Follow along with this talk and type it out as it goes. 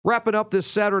Wrapping up this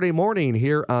Saturday morning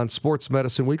here on Sports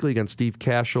Medicine Weekly. Again, Steve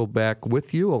Cashel back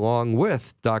with you, along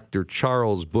with Dr.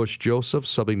 Charles Bush-Joseph,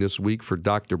 subbing this week for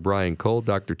Dr. Brian Cole.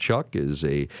 Dr. Chuck is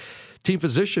a team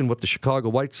physician with the Chicago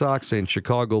White Sox and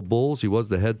Chicago Bulls. He was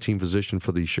the head team physician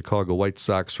for the Chicago White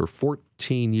Sox for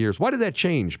 14 years. Why did that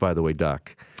change, by the way,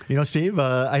 Doc? You know, Steve,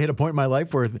 I hit a point in my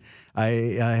life where I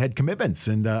had commitments,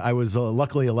 and I was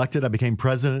luckily elected. I became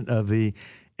president of the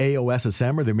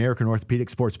AOSSM, or the American Orthopedic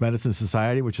Sports Medicine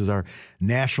Society, which is our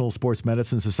national sports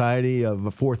medicine society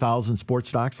of 4,000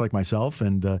 sports docs like myself,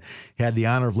 and had the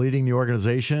honor of leading the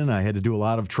organization. I had to do a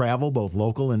lot of travel, both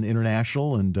local and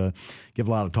international, and give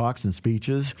a lot of talks and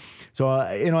speeches. So,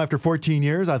 after 14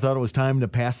 years, I thought it was time to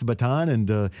pass the baton,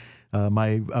 and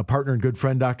my partner and good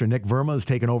friend, Dr. Nick Verma, has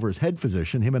taken over as head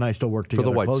physician. Him and I still work together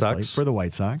for the White closely Sox. For the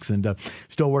White Sox, and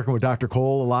still working with Dr.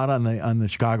 Cole a lot on the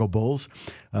Chicago Bulls.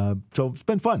 So it's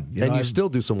been fun. You still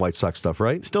do some White Sox stuff,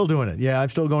 right? Still doing it. Yeah, I'm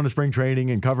still going to spring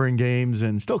training and covering games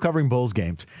and still covering Bulls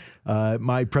games.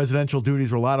 My presidential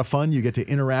duties were a lot of fun. You get to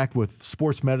interact with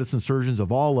sports medicine surgeons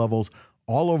of all levels,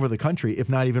 all over the country, if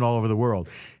not even all over the world.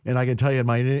 And I can tell you in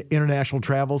my international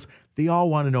travels, they all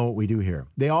want to know what we do here.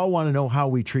 They all want to know how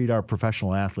we treat our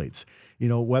professional athletes,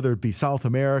 whether it be South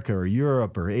America or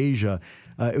Europe or Asia.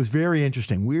 It was very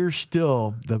interesting. We're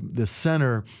still the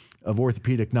center of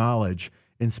orthopedic knowledge,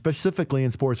 and specifically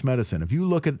in sports medicine. If you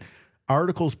look at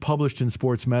articles published in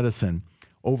sports medicine,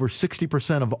 over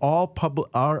 60% of all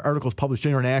articles published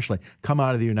internationally come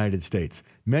out of the United States.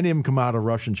 Many of them come out of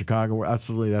Russia and Chicago.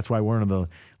 Absolutely, that's why we're one of the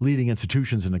leading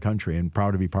institutions in the country, and proud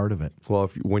to be part of it.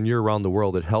 Well, when you're around the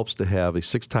world, it helps to have a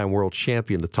 6-time world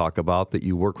champion to talk about that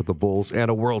you work with the Bulls and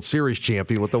a World Series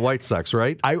champion with the White Sox,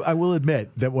 right? I will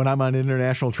admit that when I'm on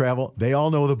international travel, they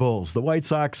all know the Bulls. The White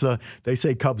Sox, they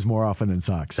say Cubs more often than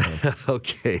Sox. So.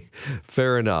 Okay,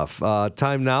 fair enough.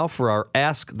 Time now for our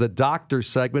Ask the Doctor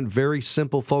segment. Very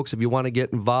simple, folks. If you want to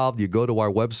get involved, you go to our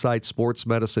website,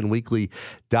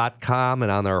 sportsmedicineweekly.com,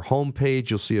 and on our homepage,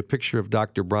 you'll see a picture of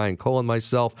Dr. Brian Cole and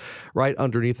myself. Right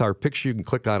underneath our picture, you can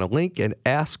click on a link and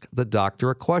ask the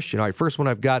doctor a question. All right, first one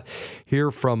I've got here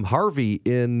from Harvey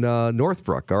in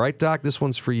Northbrook. All right, Doc, this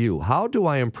one's for you. How do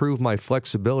I improve my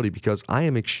flexibility because I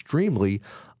am extremely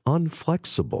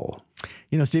unflexible?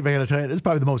 Steve, I got to tell you, this is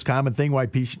probably the most common thing why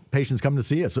patients come to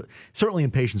see us, certainly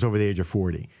in patients over the age of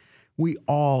 40. We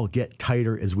all get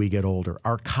tighter as we get older.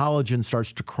 Our collagen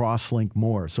starts to cross-link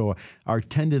more, so our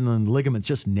tendon and ligaments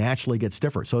just naturally get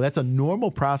stiffer. So that's a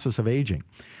normal process of aging.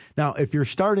 Now, if you're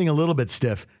starting a little bit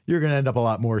stiff, you're going to end up a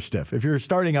lot more stiff. If you're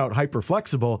starting out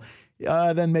hyper-flexible,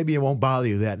 then maybe it won't bother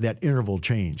you, that interval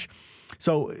change.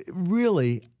 So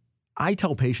really, I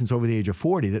tell patients over the age of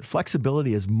 40 that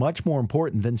flexibility is much more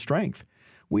important than strength.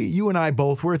 You and I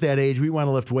both, we're at that age, we want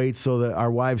to lift weights so that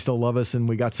our wives still love us and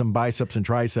we got some biceps and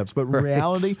triceps. But in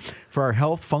reality, for our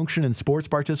health, function, and sports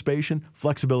participation,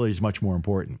 flexibility is much more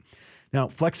important. Now,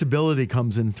 flexibility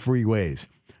comes in 3 ways.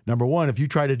 Number one, if you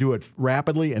try to do it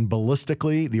rapidly and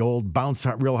ballistically, the old bounce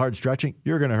real hard stretching,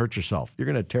 you're going to hurt yourself. You're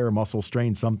going to tear a muscle,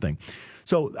 strain something.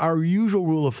 So our usual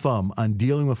rule of thumb on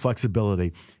dealing with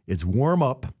flexibility is warm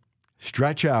up,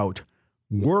 stretch out,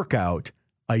 work out,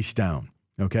 ice down.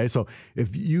 Okay, so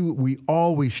we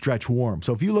always stretch warm.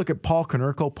 So if you look at Paul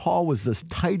Konerko, Paul was the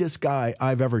tightest guy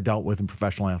I've ever dealt with in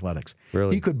professional athletics.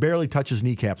 Really? He could barely touch his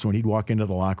kneecaps when he'd walk into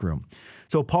the locker room.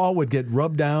 So Paul would get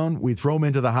rubbed down. We'd throw him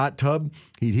into the hot tub.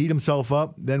 He'd heat himself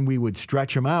up. Then we would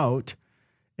stretch him out.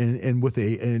 And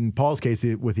in Paul's case,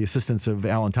 with the assistance of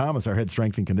Alan Thomas, our head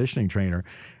strength and conditioning trainer.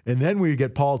 And then we'd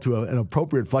get Paul to an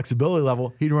appropriate flexibility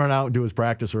level. He'd run out and do his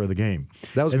practice or the game.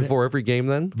 That was before every game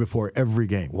then? Before every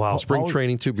game. Wow. Spring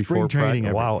training too before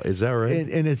practice. Wow, is that right?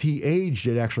 And as he aged,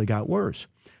 it actually got worse.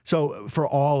 So for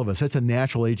all of us, that's a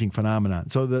natural aging phenomenon.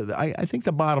 So I think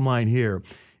the bottom line here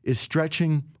is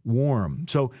stretching warm.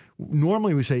 So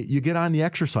normally we say you get on the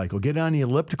exercycle, get on the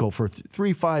elliptical for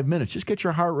 3-5 minutes. Just get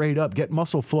your heart rate up, get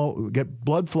muscle flow, get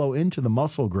blood flow into the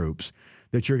muscle groups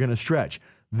that you're going to stretch.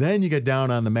 Then you get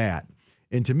down on the mat.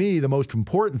 And to me, the most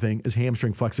important thing is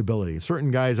hamstring flexibility.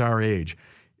 Certain guys our age,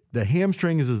 the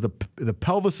hamstring is the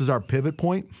pelvis is our pivot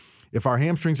point. If our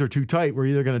hamstrings are too tight, we're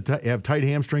either going to have tight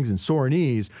hamstrings and sore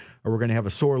knees, or we're going to have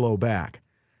a sore low back.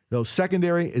 Those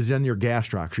secondary is then your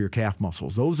gastrocs, your calf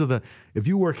muscles. Those are if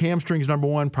you work hamstrings, number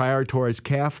 1, prioritize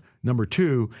calf, number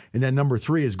 2, and then number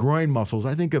 3 is groin muscles.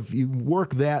 I think if you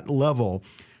work that level,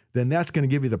 then that's going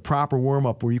to give you the proper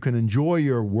warm-up where you can enjoy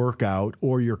your workout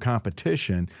or your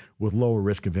competition with lower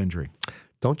risk of injury.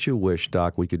 Don't you wish,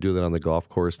 Doc, we could do that on the golf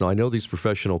course? Now, I know these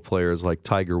professional players like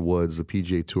Tiger Woods, the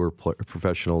PGA Tour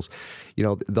professionals,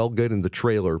 they'll get in the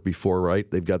trailer before, right?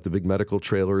 They've got the big medical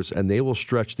trailers, and they will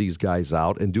stretch these guys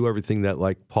out and do everything that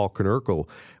like Paul Konerko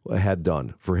had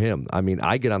done for him. I mean,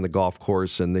 I get on the golf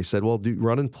course, and they said, well,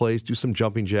 run in place, do some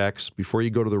jumping jacks before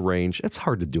you go to the range. It's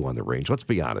hard to do on the range. Let's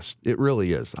be honest. It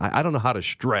really is. I don't know how to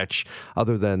stretch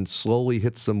other than slowly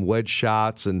hit some wedge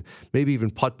shots and maybe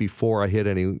even putt before I hit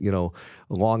any,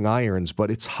 long irons, but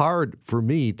it's hard for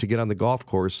me to get on the golf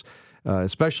course,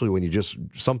 especially when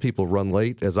some people run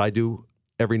late, as I do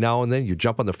every now and then. You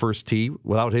jump on the first tee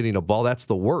without hitting a ball. That's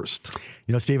the worst.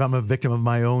 Steve, I'm a victim of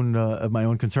my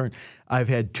own concern. I've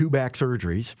had 2 back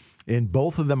surgeries, and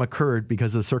both of them occurred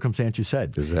because of the circumstance you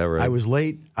said. Is that right? I was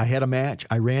late. I had a match.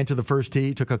 I ran to the first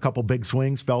tee, took a couple big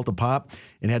swings, felt a pop,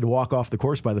 and had to walk off the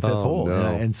course by the 5th hole, no.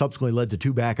 and subsequently led to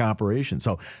 2 back operations.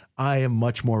 So I am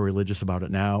much more religious about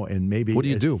it now. And maybe what do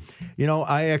you do?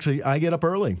 I get up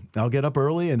early. I'll get up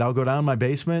early and I'll go down my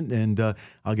basement and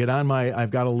I'll get on I've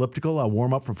got an elliptical. I'll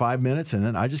warm up for 5 minutes and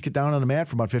then I just get down on the mat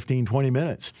for about 15, 20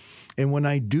 minutes. And when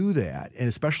I do that, and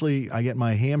especially I get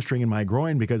my hamstring and my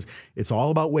groin because it's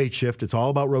all about weight shift, it's all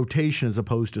about rotation as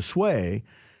opposed to sway,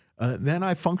 then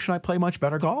I play much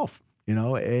better golf,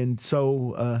 And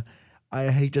so I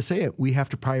hate to say it, we have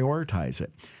to prioritize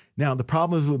it. Now, the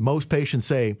problem is with most patients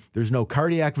say there's no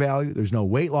cardiac value, there's no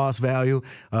weight loss value,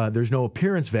 there's no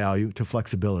appearance value to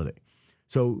flexibility.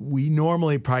 So we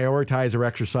normally prioritize our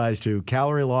exercise to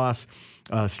calorie loss,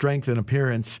 strength and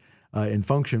appearance, and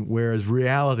function, whereas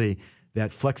reality,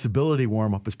 that flexibility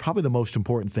warm-up is probably the most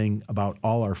important thing about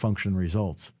all our function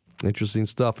results. Interesting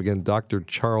stuff. Again, Dr.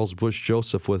 Charles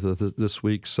Bush-Joseph with us this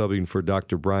week, subbing for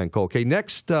Dr. Brian Cole. Okay,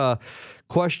 next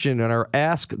question in our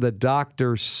Ask the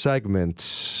Doctor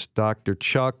segment, Dr.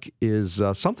 Chuck, is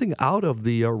something out of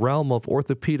the realm of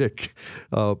orthopedic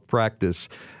practice.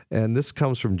 And this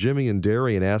comes from Jimmy and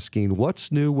Darien asking,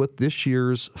 what's new with this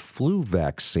year's flu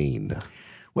vaccine?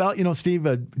 Well, Steve,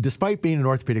 despite being an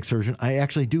orthopedic surgeon, I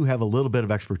actually do have a little bit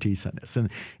of expertise on this. And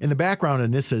the background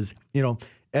on this is,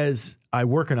 as I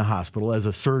work in a hospital as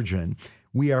a surgeon,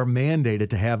 we are mandated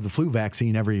to have the flu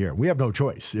vaccine every year. We have no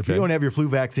choice. If you don't have your flu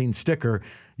vaccine sticker,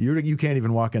 you can't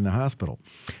even walk in the hospital.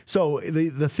 So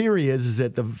the theory is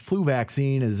that the flu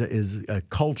vaccine is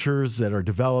cultures that are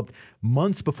developed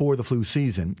months before the flu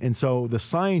season. And so the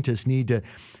scientists need to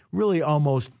really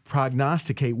almost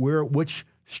prognosticate which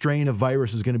strain of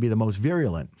virus is going to be the most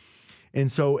virulent.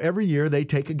 And so every year they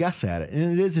take a guess at it.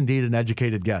 And it is indeed an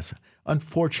educated guess.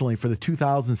 Unfortunately, for the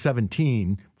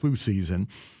 2017 flu season,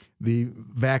 the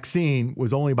vaccine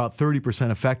was only about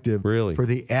 30% effective for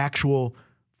the actual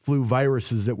flu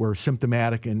viruses that were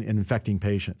symptomatic and infecting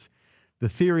patients. The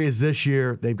theory is this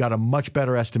year they've got a much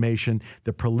better estimation.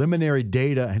 The preliminary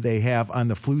data they have on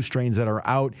the flu strains that are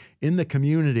out in the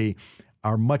community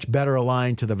are much better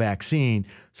aligned to the vaccine.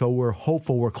 So we're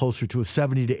hopeful we're closer to a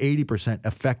 70 to 80%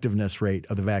 effectiveness rate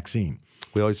of the vaccine.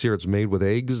 We always hear it's made with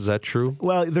eggs. Is that true?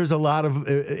 Well, there's a lot of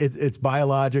it's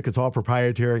biologic. It's all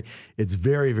proprietary. It's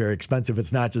very, very expensive.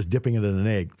 It's not just dipping it in an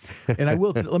egg. And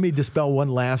let me dispel one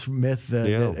last myth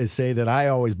that say that I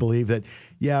always believe that,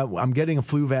 I'm getting a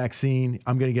flu vaccine,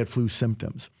 I'm going to get flu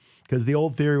symptoms. Because the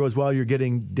old theory was, you're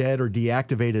getting dead or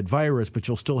deactivated virus, but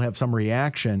you'll still have some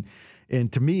reaction. And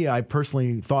to me, I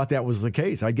personally thought that was the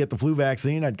case. I'd get the flu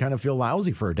vaccine, I'd kind of feel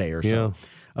lousy for a day or so.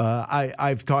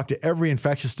 I've talked to every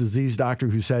infectious disease doctor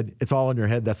who said it's all in your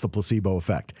head. That's the placebo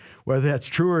effect. Whether that's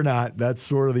true or not, that's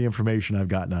sort of the information I've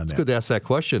gotten on that. It's good to ask that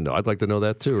question, though. I'd like to know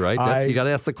that too, right? You got to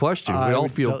ask the question. We all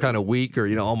feel kind of weak, or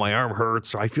my arm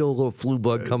hurts, or I feel a little flu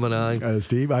bug coming on.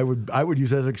 Steve, I would use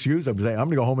that as an excuse. I would say I'm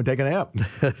going to go home and take a nap.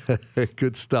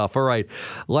 Good stuff. All right,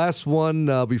 last one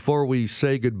before we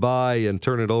say goodbye and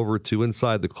turn it over to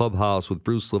Inside the Clubhouse with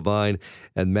Bruce Levine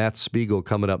and Matt Spiegel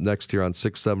coming up next here on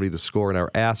 670 The Score in our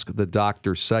Ask the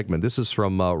Doctor segment. This is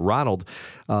from Ronald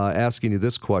asking you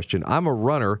this question. I'm a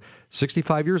runner,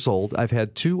 65 years old. I've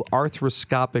had 2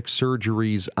 arthroscopic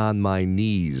surgeries on my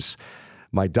knees.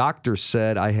 My doctor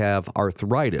said I have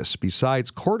arthritis.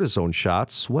 Besides cortisone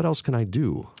shots, what else can I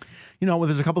do?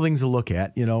 There's a couple things to look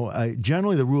at.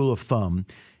 Generally the rule of thumb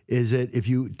is that if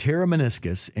you tear a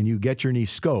meniscus and you get your knee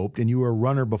scoped and you were a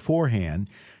runner beforehand,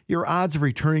 your odds of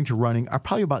returning to running are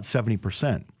probably about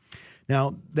 70%.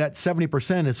 Now, that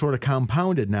 70% is sort of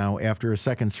compounded now after a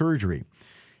second surgery.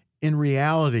 In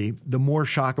reality, the more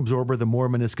shock absorber, the more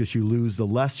meniscus you lose, the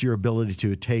less your ability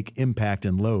to take impact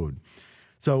and load.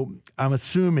 So I'm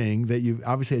assuming that you've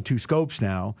obviously had 2 scopes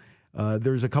now.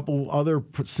 There's a couple other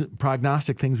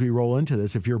prognostic things we roll into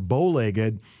this. If you're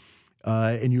bow-legged,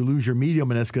 and you lose your medial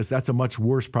meniscus, that's a much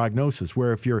worse prognosis.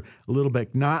 Where if you're a little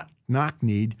bit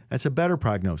knock-kneed, that's a better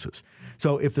prognosis.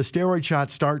 So if the steroid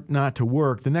shots start not to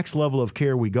work, the next level of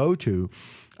care we go to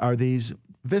are these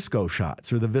visco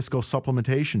shots or the visco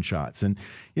supplementation shots. And,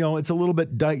 it's a little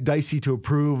bit dicey to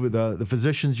approve. The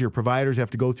physicians, your providers have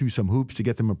to go through some hoops to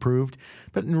get them approved.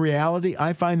 But in reality,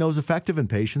 I find those effective in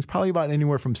patients. Probably about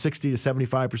anywhere from 60 to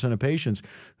 75% of patients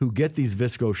who get these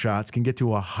visco shots can get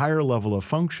to a higher level of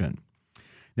function.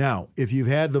 Now, if you've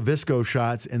had the visco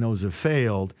shots and those have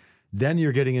failed, then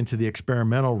you're getting into the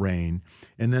experimental reign.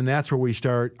 And then that's where we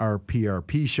start our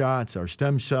PRP shots, our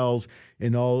stem cells,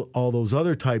 and all those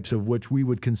other types of which we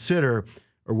would consider,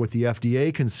 or what the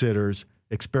FDA considers,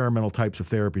 experimental types of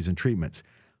therapies and treatments.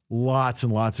 Lots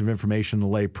and lots of information in the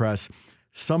lay press.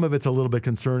 Some of it's a little bit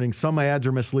concerning. Some ads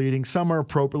are misleading. Some are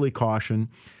appropriately cautioned.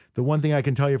 The one thing I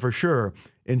can tell you for sure,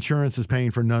 insurance is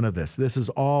paying for none of this. This is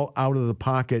all out of the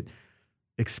pocket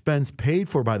expense paid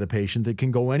for by the patient that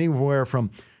can go anywhere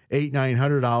from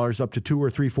 $800-900 up to $2,000 or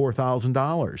 $3,000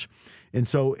 $4,000. And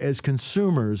so as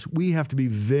consumers, we have to be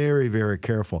very, very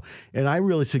careful. And I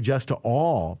really suggest to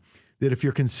all that if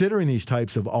you're considering these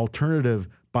types of alternative,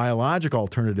 biologic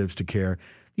alternatives to care,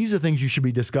 these are things you should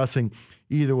be discussing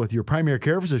either with your primary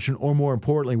care physician or, more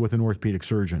importantly, with an orthopedic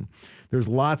surgeon. There's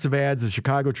lots of ads. The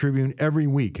Chicago Tribune every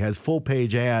week has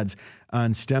full-page ads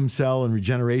on stem cell and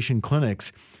regeneration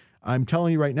clinics. I'm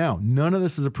telling you right now, none of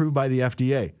this is approved by the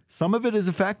FDA. Some of it is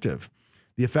effective.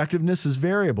 The effectiveness is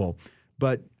variable,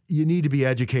 but you need to be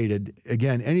educated.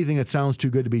 Again, anything that sounds too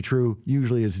good to be true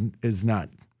usually is not.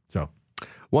 So,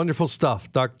 wonderful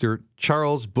stuff. Dr.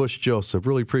 Charles Bush-Joseph.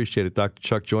 Really appreciate it, Dr.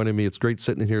 Chuck, joining me. It's great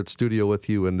sitting here at the studio with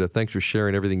you, and thanks for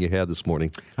sharing everything you had this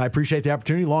morning. I appreciate the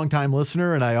opportunity. Long-time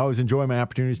listener, and I always enjoy my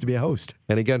opportunities to be a host.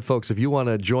 And again, folks, if you want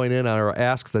to join in on our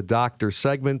Ask the Doctor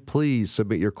segment, please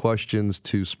submit your questions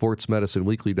to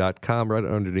sportsmedicineweekly.com right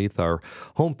underneath our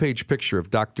homepage picture of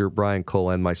Dr. Brian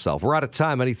Cole and myself. We're out of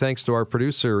time. Many thanks to our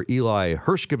producer, Eli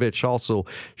Hershkovich, also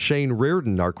Shane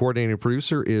Reardon. Our coordinating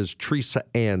producer is Teresa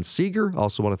Ann Seeger.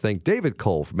 Also want to thank David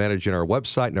Cole for managing our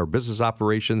website and our business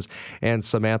operations, and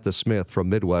Samantha Smith from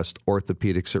Midwest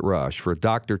Orthopedics at Rush. For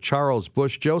Dr. Charles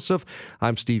Bush-Joseph,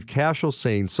 I'm Steve Cashel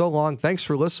saying so long. Thanks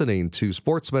for listening to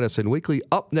Sports Medicine Weekly.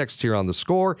 Up next here on The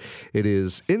Score, it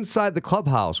is Inside the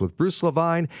Clubhouse with Bruce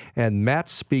Levine and Matt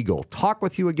Spiegel. Talk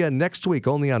with you again next week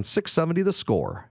only on 670 The Score.